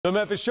The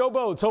Memphis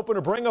Showboats hoping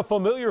to bring a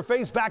familiar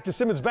face back to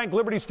Simmons Bank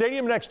Liberty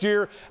Stadium next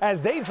year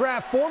as they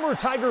draft former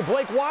Tiger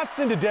Blake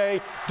Watson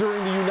today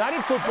during the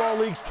United Football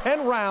League's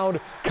 10-round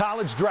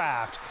college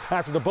draft.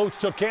 After the Boats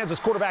took Kansas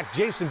quarterback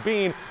Jason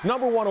Bean,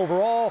 #1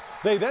 overall,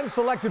 they then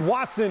selected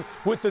Watson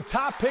with the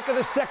top pick of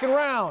the second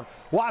round.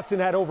 Watson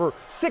had over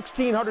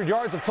 1,600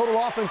 yards of total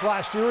offense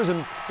last year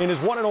in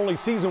his one and only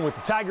season with the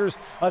Tigers,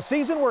 a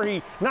season where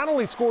he not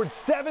only scored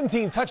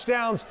 17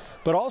 touchdowns,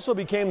 but also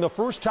became the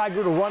first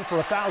Tiger to run for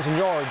 1,000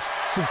 yards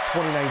since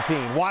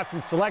 2019.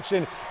 Watson's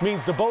selection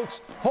means the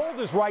Boats hold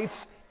his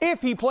rights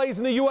if he plays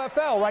in the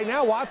UFL. Right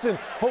now, Watson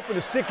hoping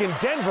to stick in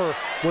Denver,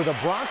 where the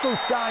Broncos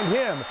signed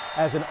him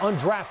as an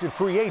undrafted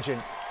free agent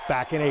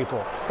back in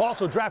April.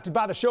 Also drafted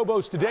by the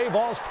Showboats today,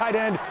 Vols tight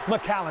end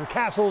McCallan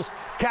Castles.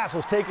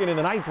 Castles taken in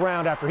the 9th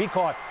round after he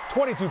caught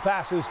 22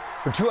 passes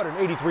for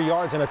 283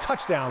 yards and a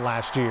touchdown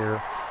last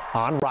year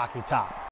on Rocky Top.